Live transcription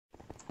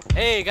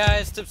Hey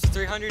guys,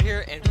 tiMsa300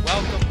 here, and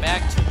welcome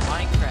back to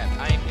Minecraft.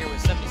 I am here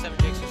with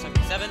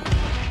 77jakester77,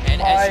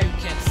 and as you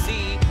can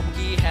see,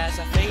 he has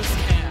a face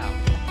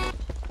cam.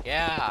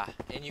 Yeah,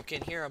 and you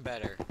can hear him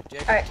better.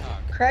 Jacob, Alright,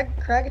 talk.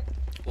 Craig.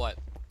 What?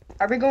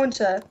 Are we going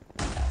to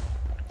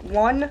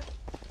 1,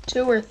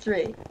 2, or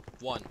 3?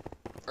 1.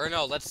 Or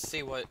no, let's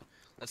see which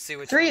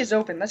 3 is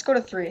open. Let's go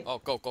to 3. Oh,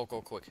 go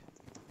quick.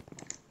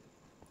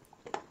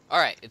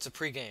 Alright, it's a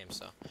pre-game,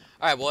 so.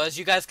 Alright, well, as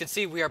you guys can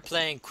see, we are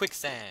playing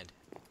Quicksand.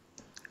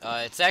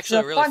 It's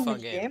actually a really fun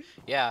game.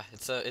 Yeah,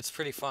 it's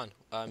pretty fun.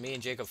 Me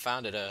and Jacob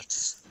found it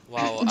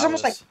while it's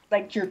almost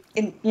like you're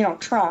in,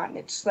 Tron.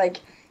 It's like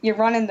you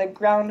run and the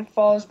ground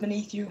falls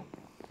beneath you.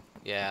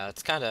 Yeah,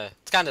 it's kind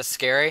of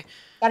scary.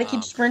 Gotta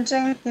keep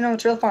sprinting.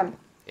 It's real fun.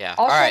 Yeah.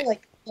 Also, all right.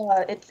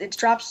 It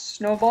drops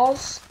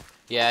snowballs.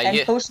 Yeah, and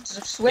potions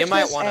of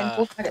swiftness and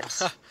gold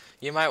nuggets.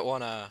 You might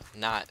wanna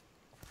not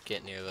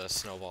get near the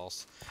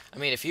snowballs. I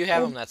mean, if you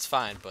have them, that's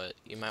fine, but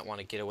you might want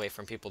to get away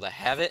from people that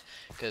have it,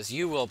 because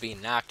you will be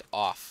knocked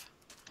off.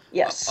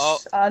 Yes.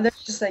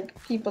 There's just like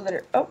people that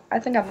are. Oh, I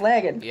think I'm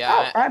lagging.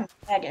 Yeah. I'm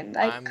lagging.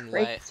 I'm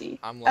crazy.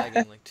 I'm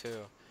lagging like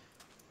too.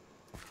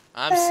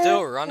 I'm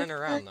still running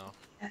around though.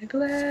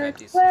 Lag.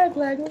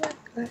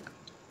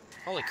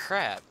 Holy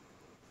crap.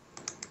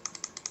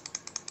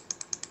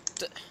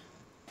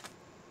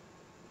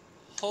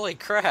 Holy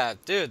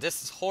crap, dude,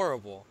 this is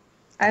horrible.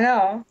 I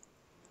know.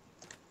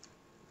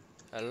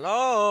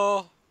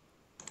 Hello?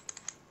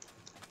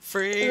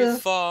 Free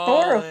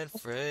falling,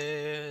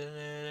 free.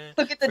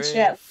 Look at the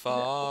chat.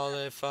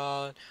 Falling.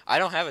 I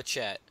don't have a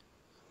chat.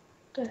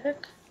 What the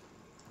heck?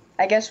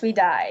 I guess we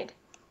died.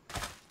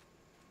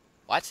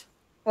 What?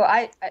 Well,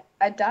 I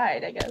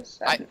died, I guess.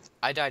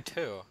 I died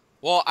too.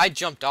 Well, I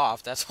jumped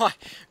off, that's why.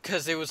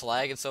 Because it was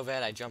lagging so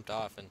bad, I jumped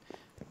off and...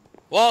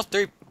 Well,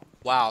 3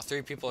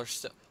 people are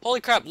still... Holy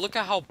crap, look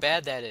at how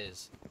bad that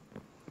is.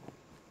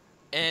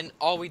 And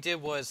all we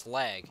did was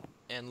lag.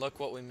 And look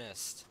what we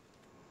missed.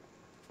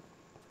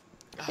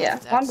 Yeah,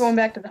 I'm going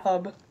back to the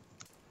hub.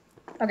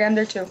 Okay, I'm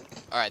there too.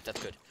 Alright,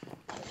 that's good.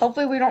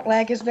 Hopefully we don't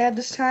lag as bad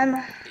this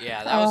time.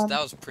 Yeah,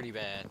 that was pretty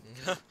bad.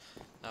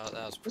 that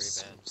was pretty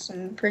bad.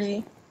 Some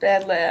pretty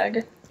bad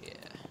lag. Yeah.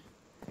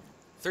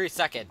 3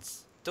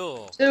 seconds.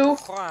 2.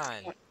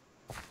 1.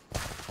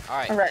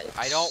 Alright.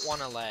 I don't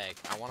want to lag.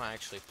 I want to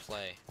actually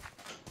play.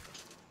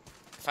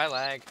 If I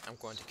lag, I'm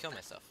going to kill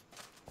myself.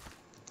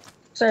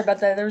 Sorry about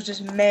that. There was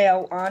just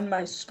mail on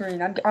my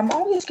screen. I'm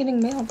always getting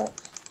mail about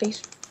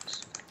Facebook.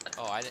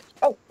 Oh, I didn't.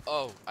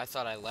 Oh, I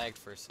thought I lagged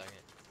for a second.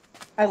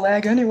 I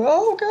lag anyway.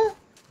 Oh god.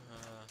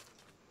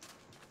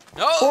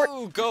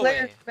 No, go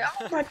away.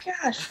 Oh my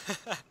gosh.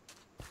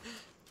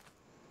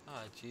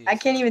 Oh jeez. I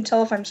can't even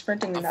tell if I'm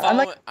sprinting or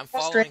not. I'm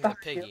following the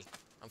piggy.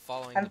 I'm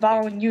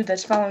following you.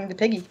 That's following the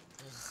piggy.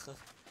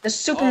 The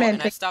Superman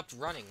piggy. I stopped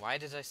running. Why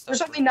did I stop?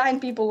 There's only 9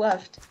 people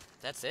left.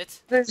 That's it?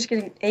 They're just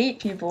getting 8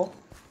 people.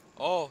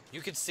 Oh, you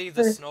can see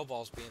the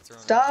snowballs being thrown.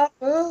 Stop!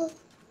 Oh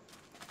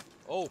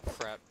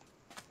crap!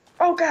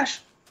 Oh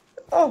gosh!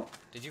 Oh!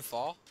 Did you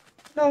fall?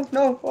 No!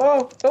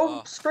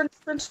 Oh! Sprint!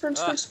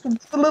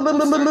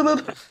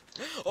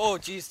 Oh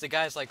jeez, the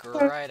guy's like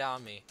right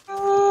on me. If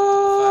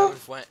I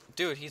would've went,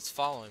 dude, he's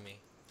following me.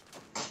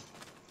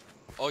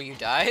 Oh, you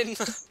died?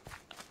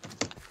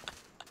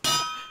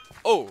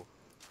 Oh,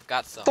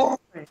 got some.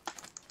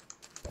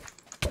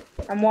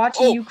 I'm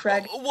watching you,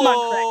 Craig. Whoa! Come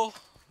on, Craig.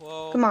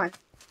 Whoa! Come on.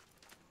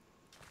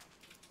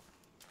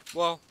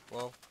 Whoa.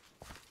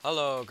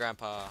 Hello,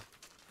 Grandpa.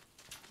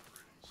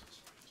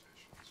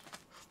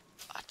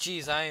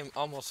 Jeez, I am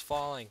almost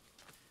falling.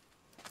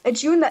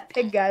 It's you and that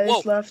pig guy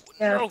that's left.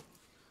 Yeah.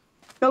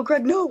 No,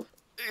 Craig, no!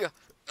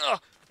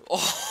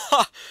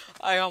 Oh,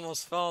 I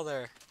almost fell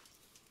there.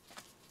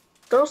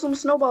 Throw some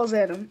snowballs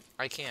at him.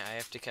 I can't, I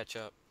have to catch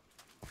up.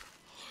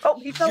 Oh,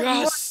 he fell.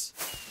 Yes!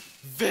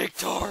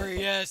 Victory,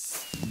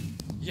 yes!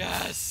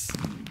 Yes!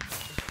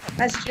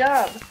 Nice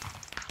job.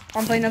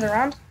 Wanna play another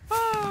round?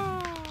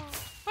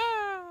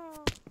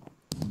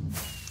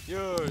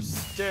 You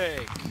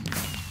stink!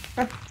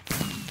 Alright,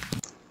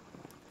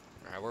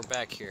 we're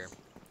back here.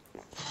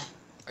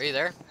 Are you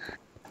there?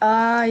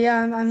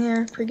 Yeah, I'm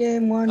here.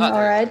 Pre-game 1.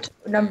 Alright.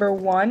 Number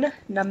 1.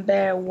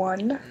 Number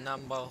 1. Alright.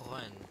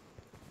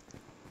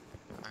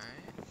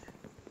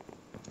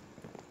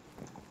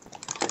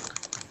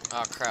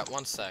 Oh crap,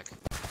 1 sec.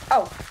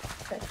 Oh,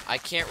 okay. I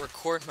can't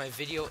record my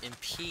video in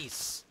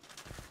peace.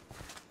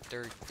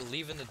 They're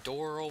leaving the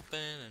door open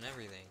and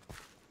everything.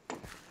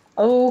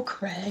 Oh,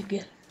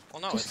 Craig.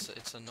 Well, no,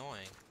 it's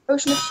annoying.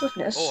 Potion of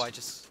swiftness. Oh, I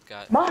just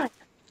got... Mine!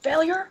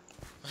 Failure!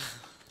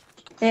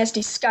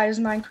 Nasty Skies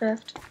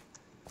Minecraft.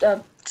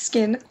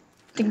 Skin.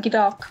 Think it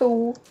all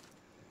cool.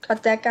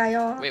 Cut that guy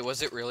off. Wait,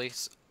 was it really...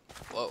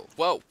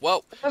 Whoa.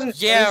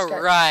 Yeah,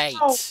 right.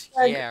 Oh,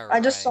 Yeah, right. I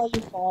just saw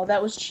you fall.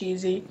 That was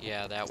cheesy.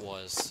 Yeah, that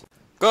was.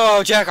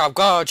 Go, Jacob!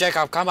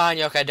 Come on,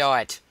 you can do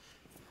it.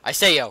 I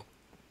say yo.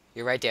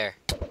 You're right there.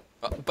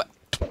 But...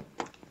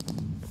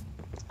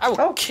 I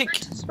will kick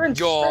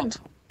your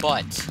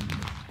butt.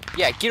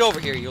 Yeah, get over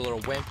here, you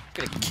little wimp. I'm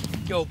gonna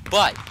kick your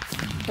butt.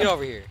 Get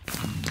over here.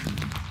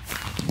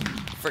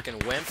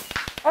 Freaking wimp.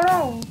 Oh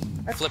no!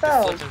 I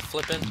fell.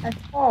 Flipping. I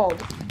falled.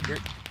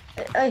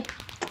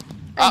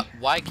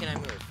 Why can't I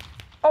move?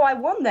 Oh, I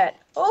won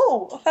that.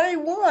 Oh, I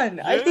won.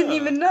 Yeah. I didn't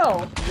even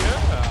know.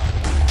 Yeah.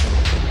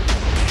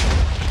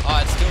 Oh,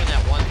 it's doing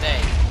that one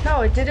thing.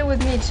 No, it did it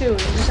with me too. You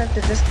just have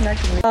to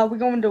disconnect me. We're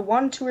going to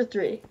 1, 2, or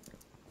 3.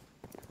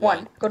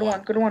 One. Go to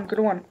one. Go to one. Go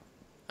to one.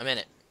 I'm in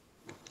it.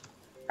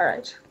 All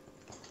right.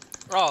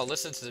 Oh,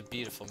 listen to the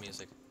beautiful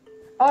music.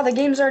 Oh, the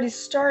game's already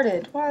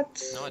started.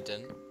 What? No, it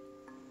didn't.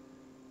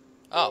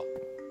 Oh.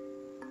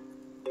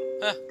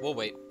 We'll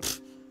wait.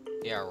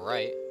 Yeah,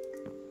 right.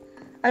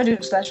 I'm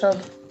doing slash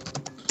hub.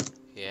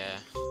 Yeah.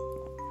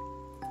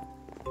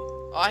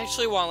 Oh, I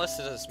actually want to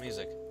listen to this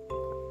music.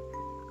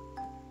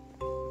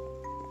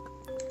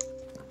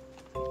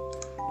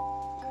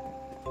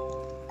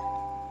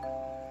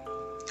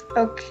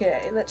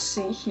 Okay, let's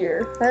see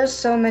here. There's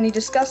so many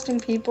disgusting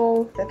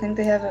people that think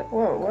they have it.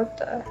 Whoa, what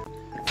the?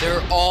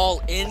 They're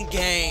all in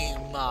game.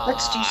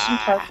 Let's do some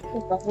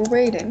parkour while we're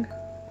waiting.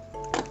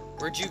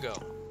 Where'd you go?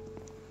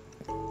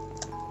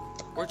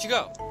 Where'd you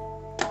go?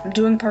 I'm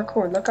doing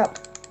parkour. Look up.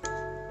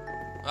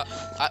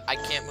 I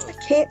can't move. I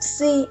can't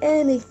see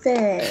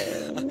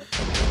anything.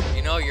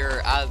 You know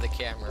you're out of the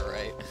camera,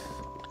 right?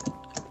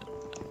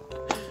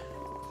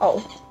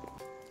 Oh.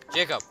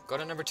 Jacob, go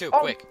to number 2, Oh,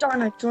 quick.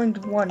 darn, I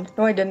joined 1.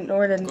 No, I didn't.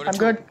 No, I didn't. I'm two.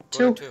 good.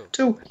 Go 2.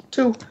 to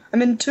 2.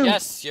 I'm in 2.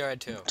 Yes, you're at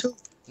 2. 2.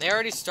 They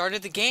already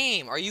started the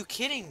game. Are you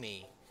kidding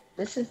me?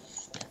 This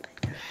is...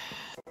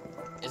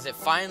 Is it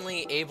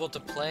finally able to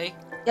play?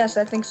 Yes,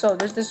 I think so.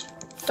 There's this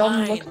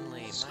dumb Finally, look.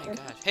 my gosh.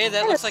 Hey,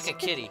 that looks like a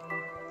kitty.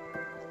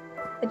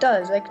 It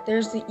does. Like,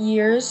 there's the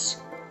ears.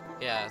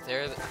 Yeah,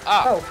 they're...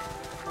 Oh.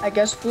 I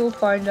guess we'll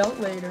find out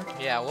later.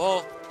 Yeah,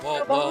 well,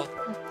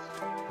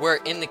 we're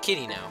in the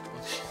kitty now.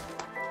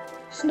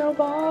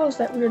 Snowballs.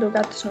 That weirdo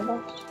got the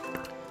snowballs.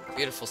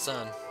 Beautiful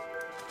sun.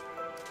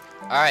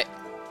 Alright.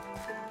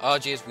 Oh,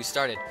 jeez, we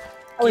started.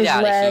 Always Get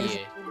out lags of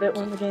here. a bit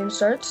when the game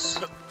starts.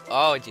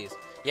 Oh, jeez.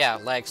 Yeah,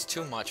 lags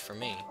too much for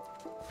me.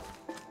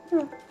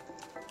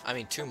 I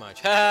mean, too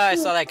much. I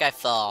saw that guy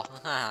fall.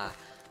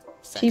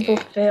 People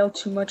fail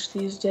too much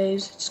these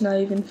days. It's not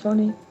even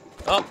funny.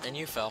 Oh, and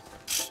you fell.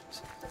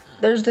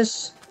 There's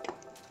this...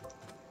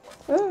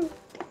 Oh,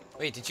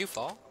 Wait, did you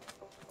fall?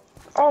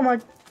 oh my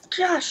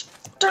gosh.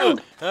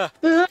 Dude.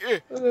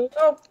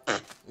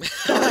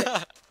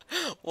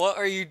 What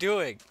are you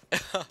doing?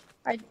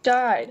 I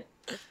died.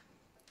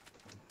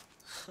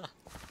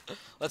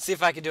 Let's see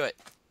if I can do it.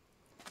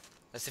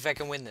 Let's see if I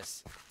can win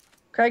this.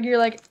 Craig, you're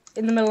like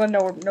in the middle of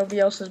nowhere. Nobody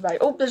else is by.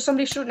 Oh, there's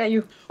somebody shooting at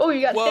you. Oh,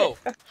 you got Whoa.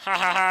 hit. Ha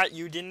ha ha,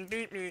 you didn't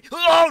beat me.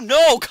 Oh,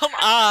 no, come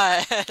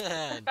on.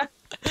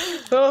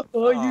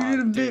 Oh, you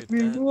didn't dude, beat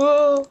me.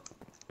 Whoa.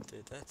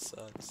 Dude, that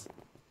sucks.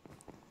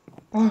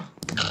 Oh.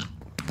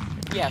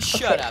 Yeah,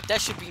 shut up. That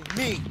should be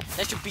me.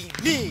 That should be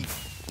me.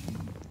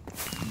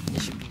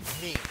 That should be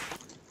me.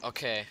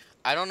 Okay,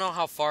 I don't know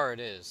how far it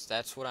is.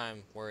 That's what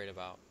I'm worried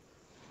about.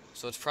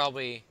 So it's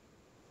probably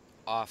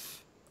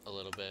off a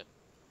little bit.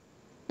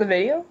 The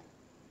video?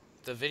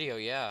 The video,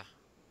 yeah.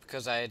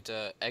 Because I had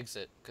to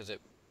exit because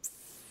it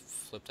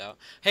flipped out.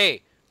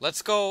 Hey,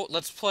 let's go.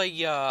 Let's play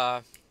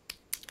the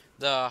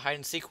hide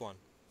and seek one.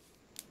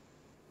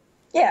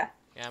 Yeah.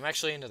 Yeah, I'm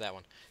actually into that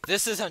one.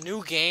 This is a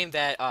new game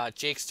that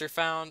JAKESTER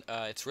found.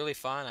 It's really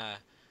fun.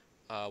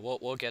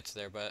 We'll get to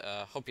there, but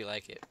hope you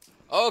like it.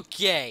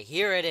 Okay,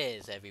 here it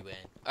is, everyone.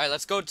 All right,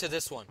 let's go to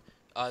this one.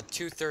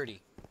 2:30.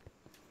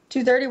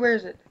 2:30. Where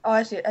is it? Oh,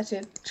 I see it. I see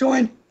it.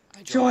 Join.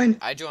 Join.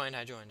 I joined.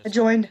 I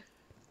joined.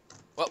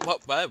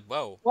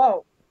 Whoa.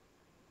 Whoa.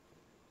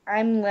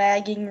 I'm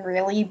lagging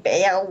really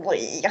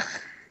badly.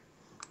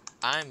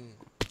 I'm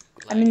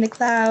in the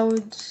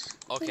clouds.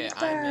 Okay,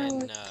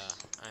 I'm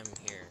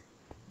here.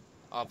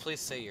 Oh, please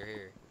say you're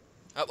here.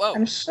 Oh, whoa.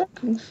 I'm so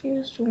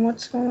confused with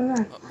what's going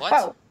on. What?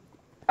 Whoa.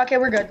 Okay,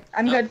 we're good.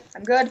 I'm good.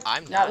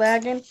 I'm not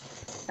lagging.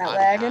 Not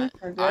lagging.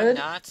 We're good. I'm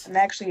not. I'm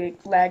actually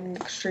lagging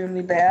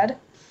extremely bad.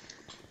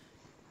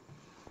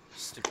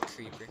 Stupid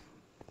creeper.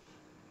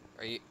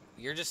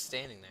 You're just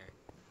standing there.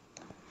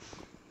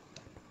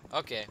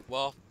 Okay,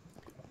 well.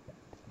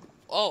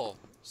 Oh,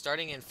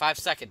 starting in 5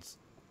 seconds.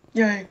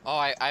 Yay.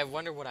 Oh, I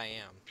wonder what I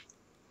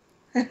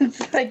am.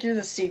 It's like you're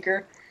the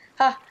seeker.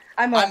 Ha!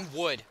 I'm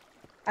wood.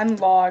 I'm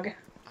log.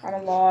 I'm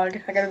a log.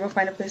 I gotta go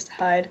find a place to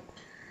hide.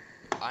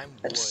 I'm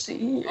wood. Let's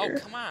see here. Oh,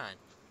 come on.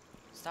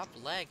 Stop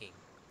lagging.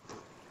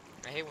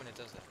 I hate when it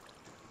does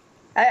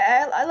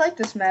that. I like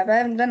this map. I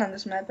haven't been on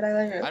this map, but I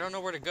like it. I don't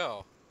know where to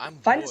go.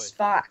 Find a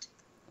spot.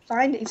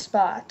 Find a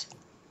spot.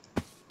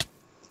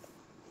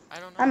 I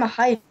don't know. I'm a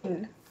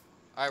hiding.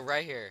 Alright,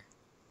 right here.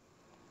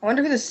 I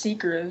wonder who the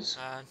seeker is.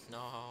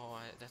 No,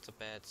 that's a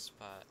bad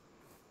spot.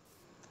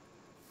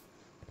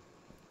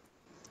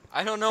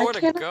 I don't know where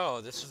to go.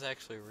 This is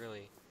actually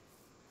really...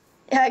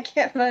 Yeah, I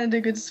can't find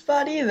a good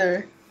spot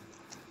either.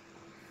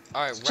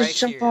 Alright, Just right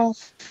here. jump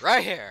off.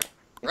 Right here.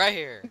 Right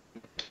here.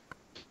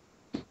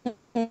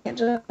 Hey,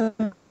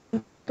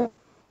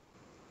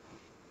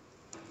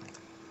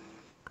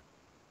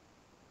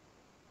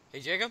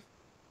 Jacob?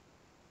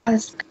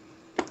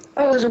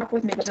 Oh, there's a rock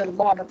with me, but there's a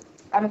log.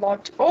 I'm a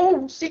log.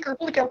 Oh, seeker!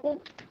 Holy cow!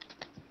 Oh.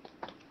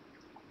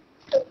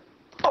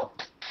 Oh.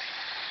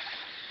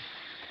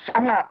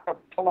 I'm not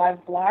a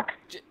live block.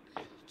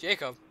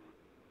 Jacob.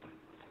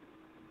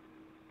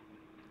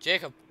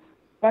 Jacob.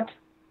 What?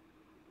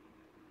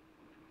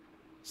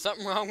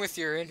 Something wrong with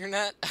your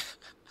internet?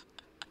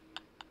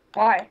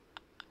 Why?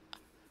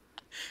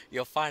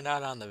 You'll find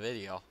out on the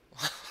video.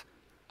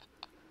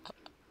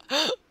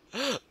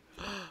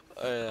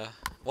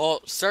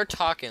 Well, start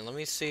talking. Let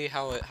me see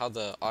how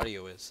the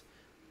audio is.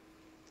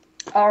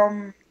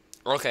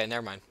 Okay,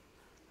 never mind.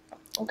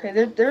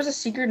 Okay, there's a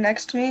seeker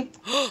next to me.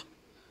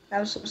 I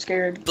was so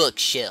scared.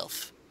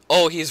 Bookshelf.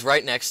 Oh, he's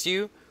right next to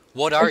you?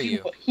 What are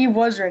you? He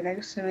was right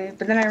next to me,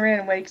 but then I ran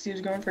away because he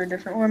was going for a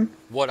different one.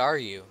 What are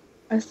you?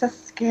 I was so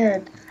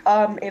scared.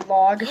 A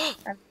log.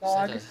 I'm a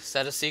log. Is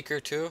that a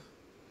seeker too?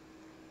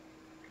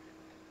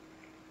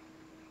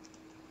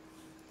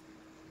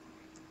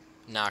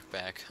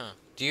 Knockback, huh?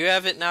 Do you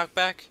have it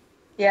knockback?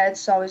 Yeah,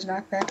 it's always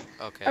knockback.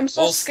 Okay. I'm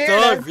so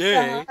scared.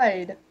 I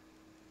hide.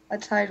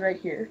 Let's hide right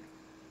here.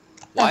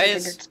 Why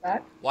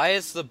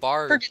is the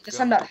bar? Forget this.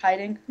 I'm not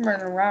hiding. I'm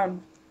running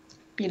around,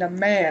 being a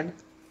man.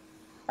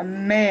 A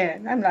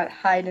man. I'm not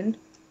hiding.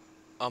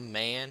 A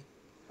man.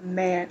 A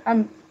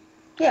man.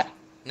 Yeah.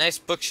 Nice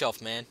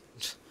bookshelf, man.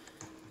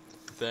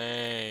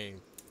 Thank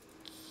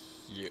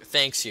you.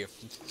 Thanks you.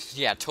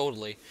 Yeah,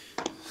 totally.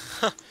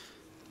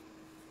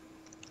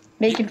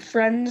 Making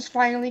friends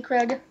finally,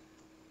 Craig.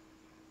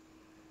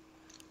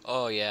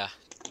 Oh yeah.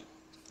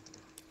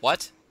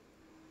 What?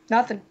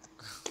 Nothing.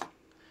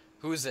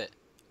 Who's it?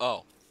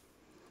 Oh.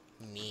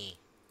 Me.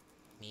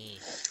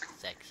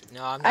 Sexy.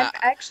 No, I'm not.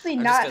 I'm actually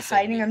not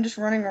hiding. I'm just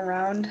running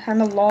around.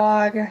 I'm a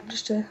log. I'm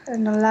just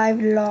an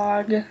alive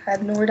log. I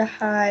have nowhere to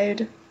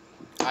hide.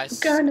 I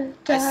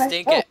die.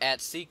 stink at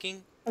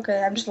seeking.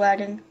 Okay, I'm just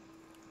lagging.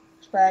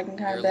 Just lagging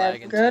kind of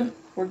bad. We're good? Too.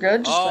 We're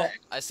good? Just lag.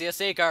 I see a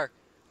seeker.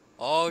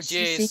 Oh,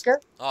 jeez.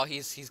 Oh,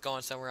 he's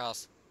going somewhere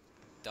else.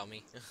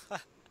 Dummy.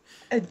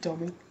 A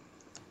dummy.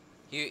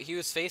 He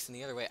was facing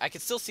the other way. I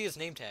can still see his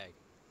name tag.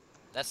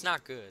 That's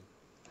not good.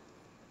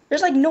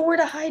 There's like nowhere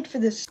to hide for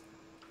this.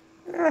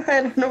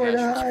 I don't know where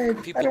to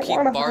hide. People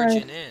keep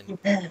barging in.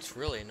 It's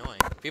really annoying.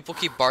 People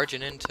keep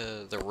barging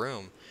into the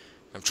room.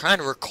 I'm trying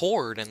to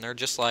record, and they're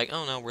just like,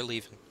 oh no, we're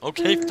leaving.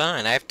 Okay,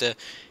 fine. I have to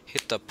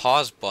hit the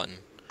pause button.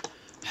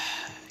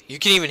 You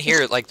can even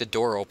hear it, like the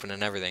door open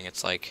and everything.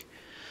 It's like,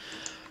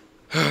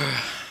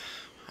 I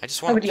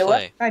just want to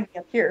play. Find me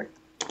up here.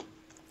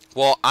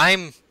 Well,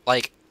 I'm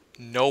like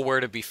nowhere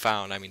to be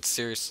found. I mean,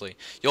 seriously,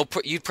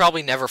 you'd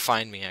probably never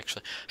find me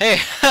actually. Hey,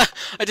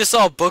 I just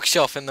saw a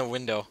bookshelf in the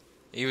window.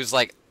 He was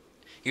like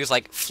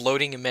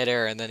floating in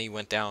midair, and then he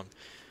went down.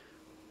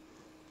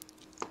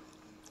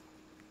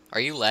 Are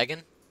you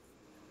lagging?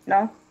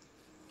 No.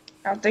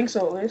 I don't think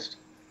so, at least.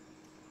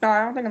 No,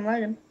 I don't think I'm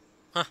lagging.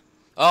 Huh.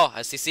 Oh,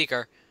 I see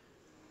Seeker.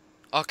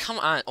 Oh, come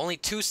on. Only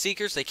 2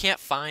 Seekers? They can't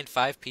find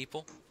 5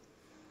 people?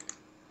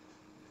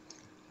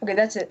 Okay,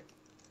 that's it.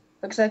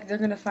 Looks like they're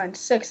gonna find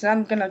 6, and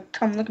I'm gonna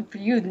come looking for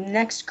you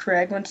next,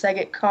 Craig, once I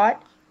get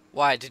caught.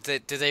 Why?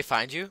 Did they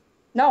find you?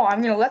 No,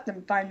 I'm gonna let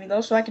them find me,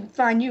 though, so I can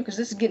find you, because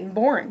this is getting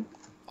boring.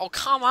 Oh,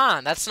 come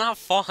on. That's not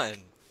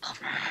fun.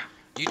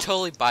 You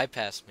totally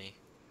bypassed me.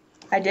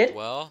 I did?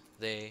 Well,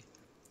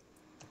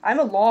 I'm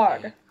a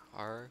log. They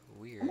are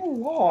weird. I'm a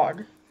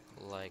log.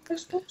 Like, What am I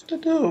supposed to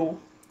do?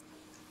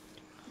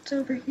 What's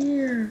over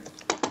here?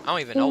 I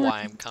don't even know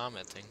why I'm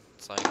commenting.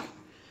 It's like,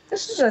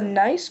 this is a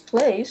nice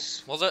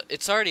place. well,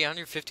 it's already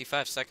under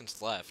 55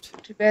 seconds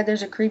left. Too bad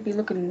there's a creepy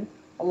looking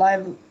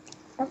alive.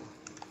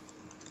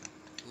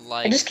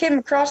 Like, I just came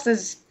across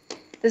this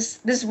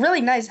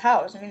really nice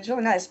house. I mean, it's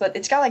really nice, but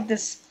it's got like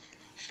this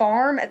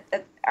farm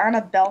on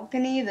a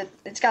balcony that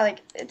it's got like,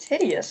 it's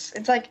hideous.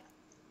 It's like,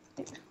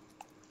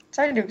 it's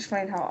hard to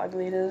explain how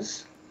ugly it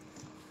is.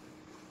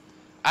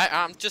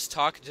 I'm just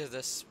talking to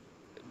this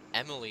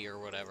Emily or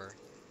whatever.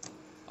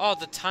 Oh,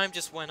 the time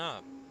just went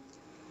up.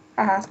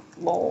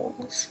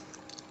 Lols.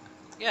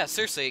 Yeah,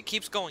 seriously, it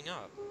keeps going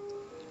up.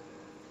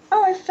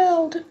 Oh, I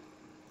fell to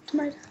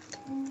my death.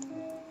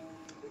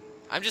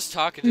 I'm just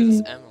talking to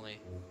this Emily.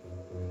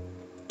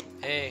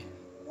 Hey.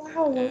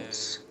 Wow.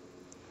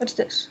 What's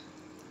this?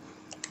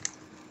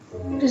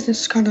 What is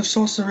this kind of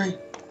sorcery?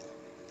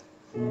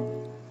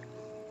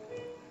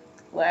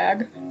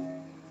 Lag.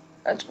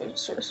 That's what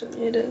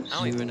sorcery it is. I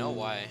don't even know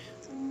why.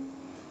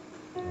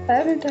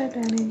 Haven't I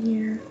been in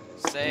here?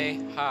 Say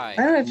hi.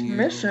 I don't have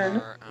permission.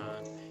 You are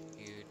on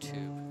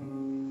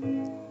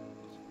YouTube.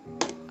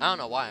 I don't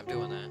know why I'm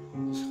doing that.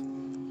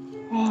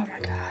 Oh my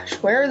gosh.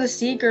 Where are the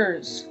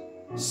seekers?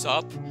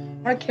 Sup? I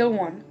want to kill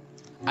one.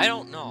 I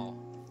don't know.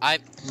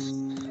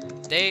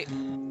 They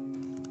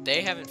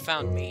haven't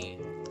found me.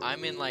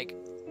 I'm in like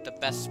the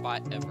best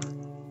spot ever.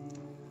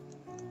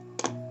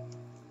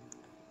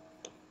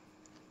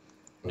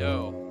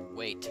 No,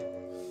 wait.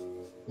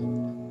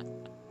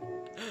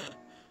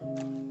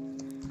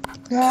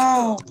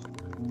 No.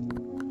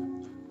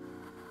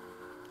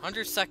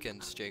 100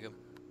 seconds, Jacob.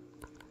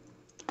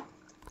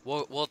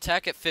 We'll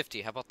attack at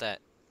 50. How about that?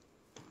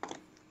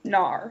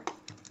 Nar.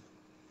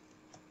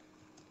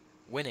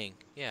 Winning.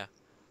 Yeah.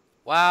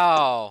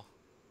 Wow.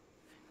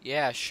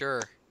 Yeah,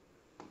 sure.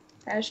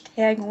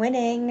 Hashtag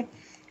winning.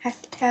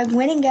 Hashtag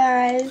winning,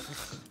 guys.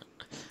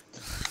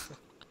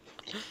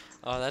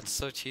 Oh, that's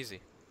so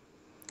cheesy.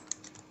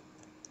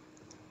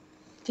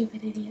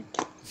 Stupid idiot.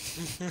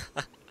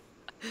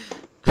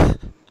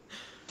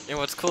 And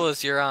what's cool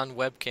is you're on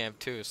webcam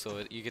too,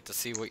 so you get to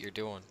see what you're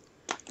doing.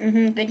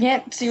 They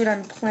can't see what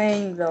I'm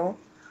playing though.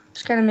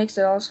 Just kind of makes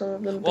it also a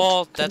little bit.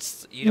 Well,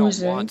 that's you don't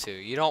want to.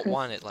 You don't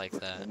want it like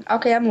that.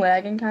 Okay, I'm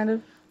lagging kind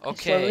of.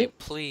 Okay, Slowly.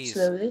 please.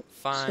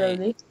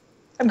 Slowly.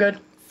 I'm good.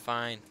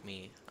 Find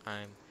me.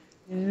 I'm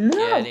No.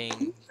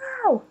 getting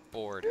No.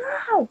 bored.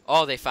 No.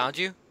 Oh, they found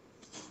you?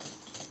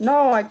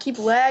 No, I keep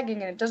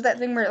lagging and it does that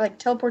thing where it like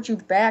teleports you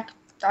back.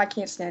 I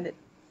can't stand it.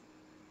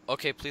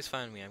 Okay, please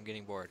find me. I'm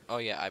getting bored. Oh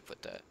yeah, I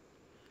put that.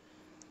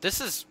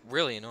 This is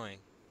really annoying.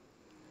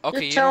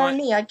 Okay, You're telling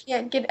me I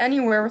can't get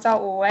anywhere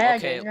without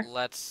lagging. Okay,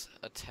 let's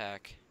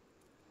attack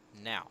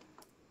now.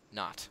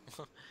 Not.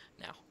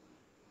 Now.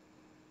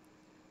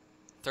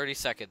 30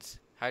 seconds.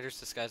 Hydra's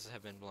disguises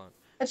have been blown.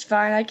 It's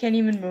fine. I can't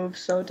even move,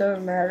 so it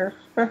doesn't matter.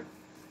 Well,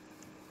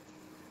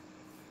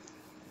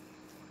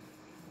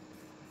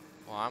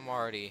 I'm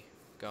already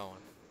going.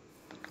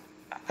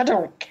 I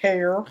don't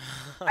care.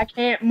 I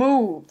can't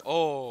move.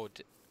 Oh.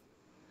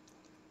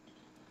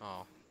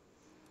 Oh.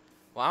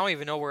 Well, I don't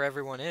even know where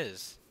everyone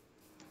is.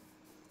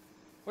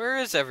 Where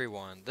is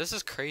everyone? This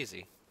is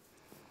crazy.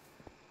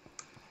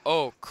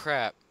 Oh,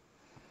 crap.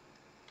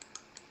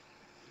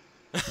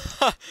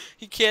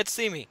 He can't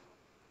see me.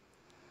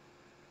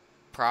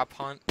 Prop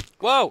hunt.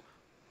 Whoa!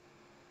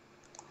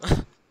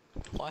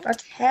 What?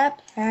 What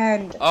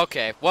happened?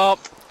 Okay, well,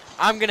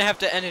 I'm gonna have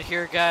to end it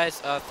here,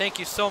 guys. Thank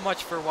you so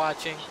much for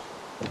watching.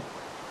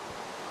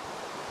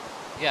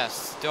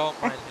 Yes,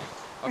 don't mind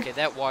him. Okay,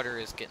 that water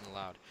is getting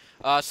loud.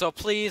 So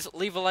please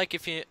leave a like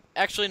if you.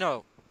 Actually,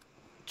 no.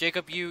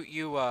 Jacob, you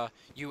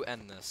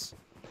end this.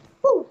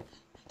 Woo.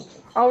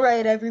 All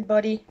right,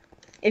 everybody.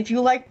 If you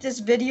liked this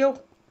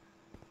video,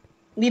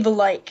 leave a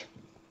like,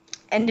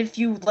 and if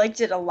you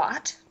liked it a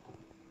lot,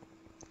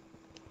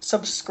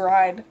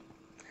 subscribe.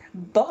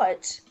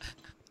 But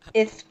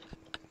if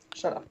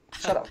shut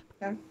up.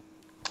 Okay?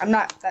 I'm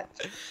not that.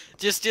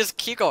 Just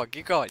keep going,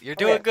 keep going. You're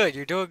doing good.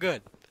 You're doing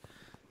good.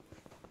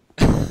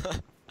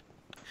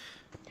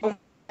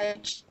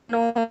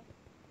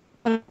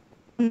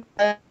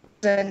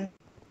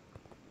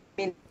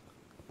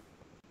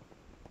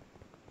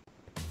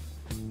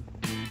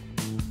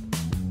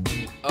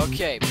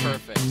 Okay,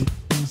 perfect.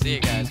 See you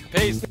guys.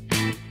 Peace.